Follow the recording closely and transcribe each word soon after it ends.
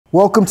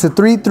Welcome to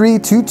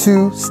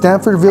 3322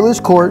 Stanford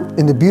Village Court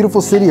in the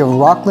beautiful city of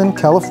Rocklin,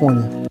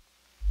 California.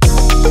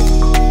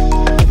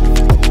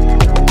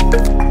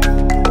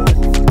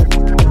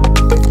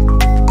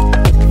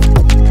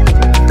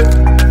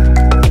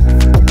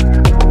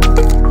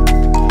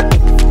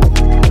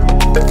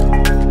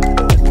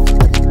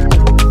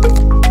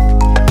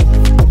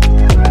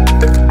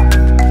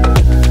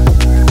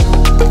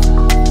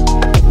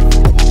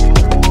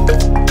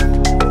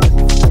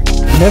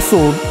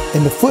 Nestled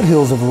in the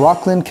foothills of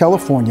Rocklin,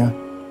 California,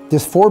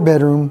 this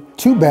 4-bedroom,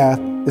 2-bath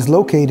is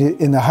located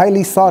in the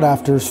highly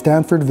sought-after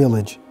Stanford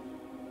Village.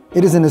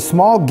 It is in the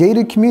small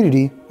gated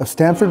community of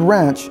Stanford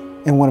Ranch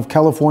in one of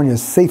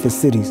California's safest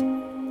cities.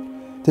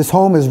 This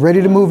home is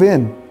ready to move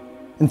in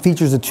and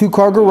features a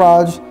 2-car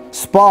garage,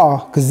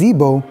 spa,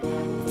 gazebo,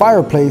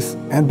 fireplace,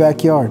 and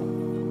backyard.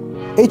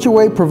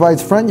 HOA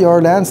provides front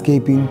yard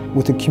landscaping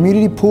with a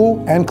community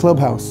pool and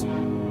clubhouse.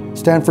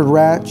 Stanford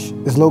Ranch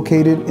is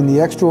located in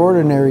the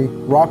extraordinary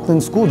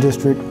Rocklin School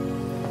District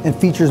and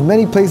features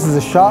many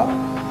places to shop,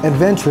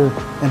 adventure,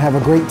 and have a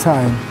great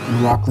time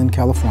in Rocklin,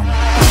 California.